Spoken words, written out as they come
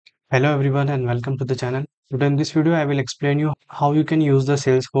Hello everyone and welcome to the channel. Today in this video I will explain you how you can use the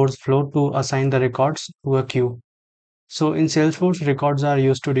Salesforce flow to assign the records to a queue. So in Salesforce, records are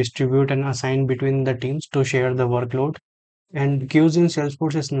used to distribute and assign between the teams to share the workload, and queues in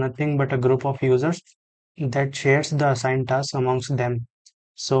Salesforce is nothing but a group of users that shares the assigned tasks amongst them.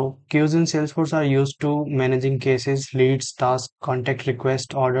 So queues in Salesforce are used to managing cases, leads, tasks, contact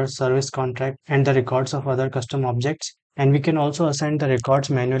request, orders, service contract, and the records of other custom objects. And we can also assign the records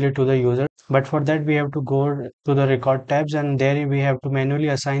manually to the user. But for that, we have to go to the record tabs, and there we have to manually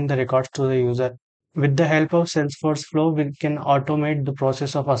assign the records to the user. With the help of Salesforce Flow, we can automate the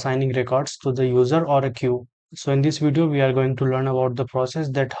process of assigning records to the user or a queue. So in this video, we are going to learn about the process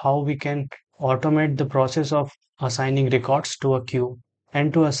that how we can automate the process of assigning records to a queue.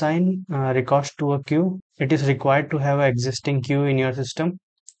 And to assign records to a queue, it is required to have an existing queue in your system.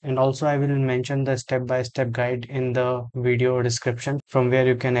 And also I will mention the step-by-step guide in the video description from where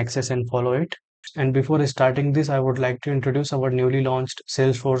you can access and follow it. And before starting this, I would like to introduce our newly launched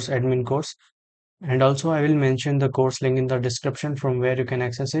Salesforce admin course. And also I will mention the course link in the description from where you can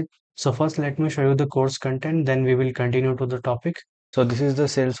access it. So first let me show you the course content, then we will continue to the topic. So this is the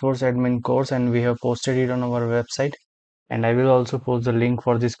Salesforce admin course and we have posted it on our website. And I will also post the link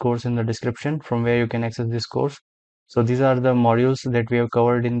for this course in the description from where you can access this course. So these are the modules that we have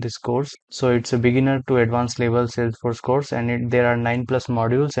covered in this course. So it's a beginner to advanced level Salesforce course, and there are 9 plus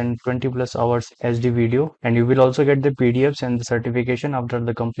modules and 20 plus hours HD video, and you will also get the PDFs and the certification after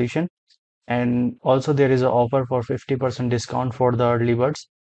the completion. And also there is an offer for 50% discount for the early birds.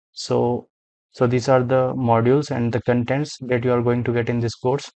 So these are the modules and the contents that you are going to get in this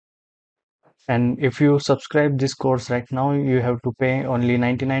course. And if you subscribe this course right now, you have to pay only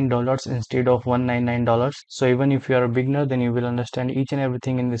 $99 instead of $199. So even if you are a beginner, then you will understand each and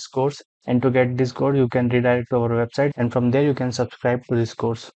everything in this course. And to get this course, you can redirect to our website, and from there you can subscribe to this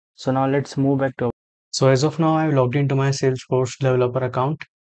course. So now let's move back to. So as of now, I've logged into my Salesforce developer account,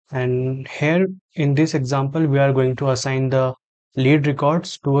 and here in this example, we are going to assign the lead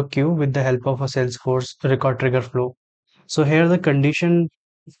records to a queue with the help of a Salesforce record trigger flow. So here the condition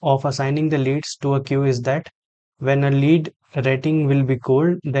of assigning the leads to a queue is that when a lead rating will be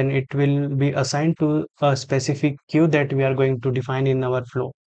cold, then it will be assigned to a specific queue that we are going to define in our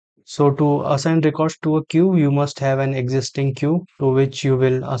flow. So to assign records to a queue, you must have an existing queue to which you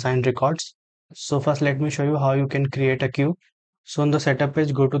will assign records. So first let me show you how you can create a queue. So on the setup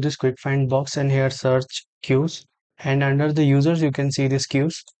page, go to this quick find box and here search queues, and under the users you can see this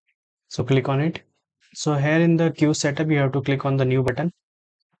queues. So click on it. So here in the queue setup, you have to click on the new button,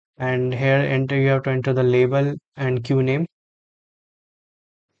 and here you have to enter the label and queue name,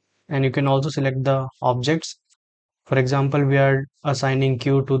 and you can also select the objects. For example, we are assigning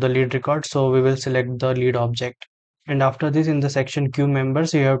queue to the lead record, so we will select the lead object. And after this, in the section queue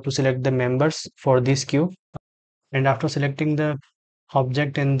members, you have to select the members for this queue. And after selecting the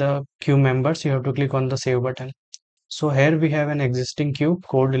object in the queue members, you have to click on the save button. So here we have an existing queue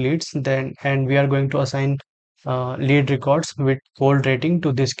called leads, then and we are going to assign lead records with cold rating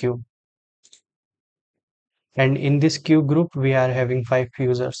to this queue. And in this queue group, we are having 5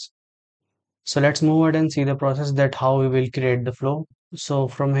 users. So let's move ahead and see the process that how we will create the flow. So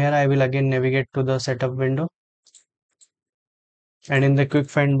from here, I will again navigate to the setup window, and in the quick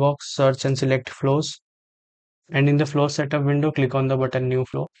find box, search and select flows. And in the flow setup window, click on the button new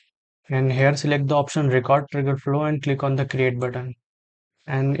flow. And here select the option record trigger flow and click on the create button.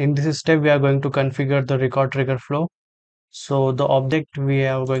 And in this step, we are going to configure the record trigger flow. So the object we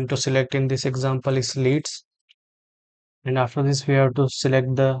are going to select in this example is leads. And after this, we have to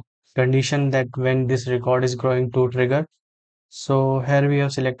select the condition that when this record is going to trigger. So here we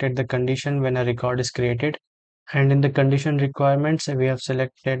have selected the condition when a record is created. And in the condition requirements, we have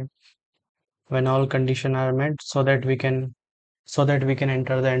selected when all condition are met so that we can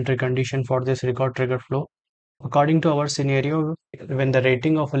enter the entry condition for this record trigger flow. According to our scenario, when the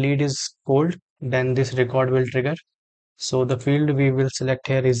rating of a lead is cold, then this record will trigger. So the field we will select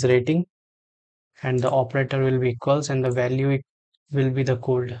here is rating, and the operator will be equals, and the value will be the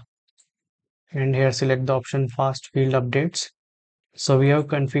cold. And here select the option fast field updates. So we have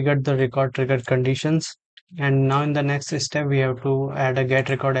configured the record trigger conditions, and now in the next step we have to add a get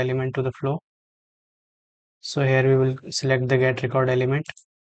record element to the flow. So here we will select the get record element,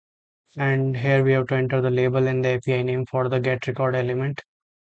 and here we have to enter the label and the API name for the get record element.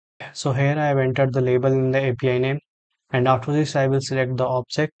 So here I have entered the label in the API name, and after this I will select the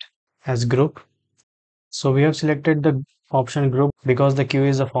object as group. So we have selected the option group because the queue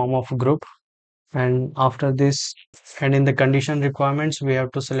is a form of group. And after this, and in the condition requirements, we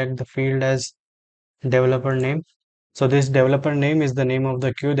have to select the field as developer name. So this developer name is the name of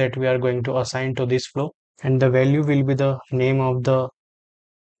the queue that we are going to assign to this flow, and the value will be the name of the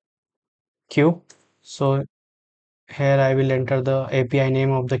queue. So here I will enter the API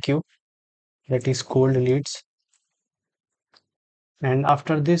name of the queue, that is cold leads. And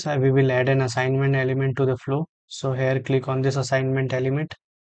after this, we will add an assignment element to the flow. So here click on this assignment element.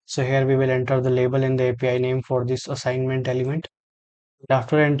 So here we will enter the label and the API name for this assignment element.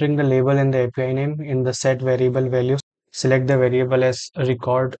 After entering the label and the API name in the set variable values, select the variable as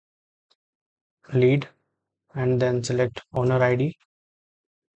record lead and then select owner ID,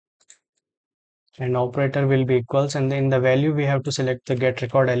 and operator will be equals, and in the value we have to select the get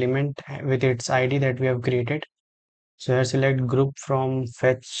record element with its ID that we have created. So here select group from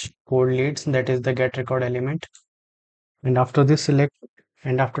fetch cold leads, that is the get record element, and after this select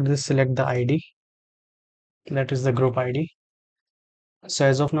the ID, that is the group ID. So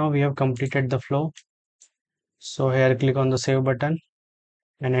as of now we have completed the flow. So here click on the save button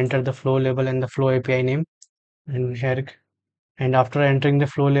and enter the flow label and the flow API name, and here, and after entering the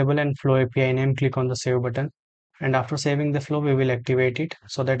flow label and flow API name, click on the save button, and after saving the flow we will activate it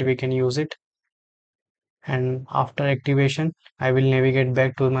so that we can use it. And after activation I will navigate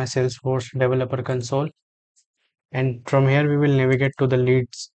back to my Salesforce developer console, and from here we will navigate to the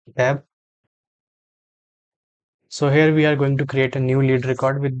leads tab. So here we are going to create a new lead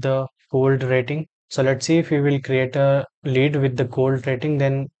record with the cold rating. So let's see if we will create a lead with the cold rating,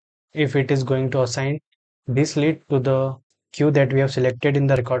 then if it is going to assign this lead to the queue that we have selected in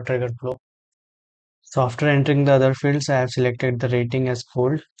the record trigger flow. So after entering the other fields, I have selected the rating as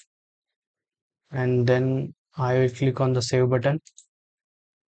cold, and then I will click on the save button.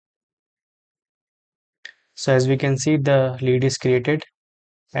 So as we can see, the lead is created,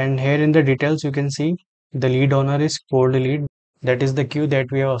 and here in the details you can see the lead owner is cold lead, that is the queue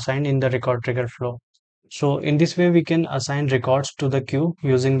that we have assigned in the record trigger flow. So in this way we can assign records to the queue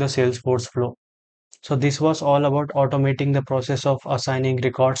using the Salesforce flow. So this was all about automating the process of assigning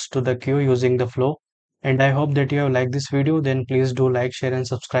records to the queue using the flow. And I hope that you have liked this video. Then please do like, share and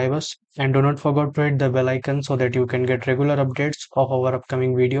subscribe us. And do not forget to hit the bell icon so that you can get regular updates of our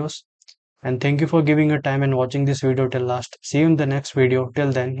upcoming videos. And thank you for giving your time and watching this video till last. See you in the next video.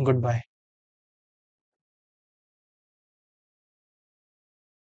 Till then, goodbye.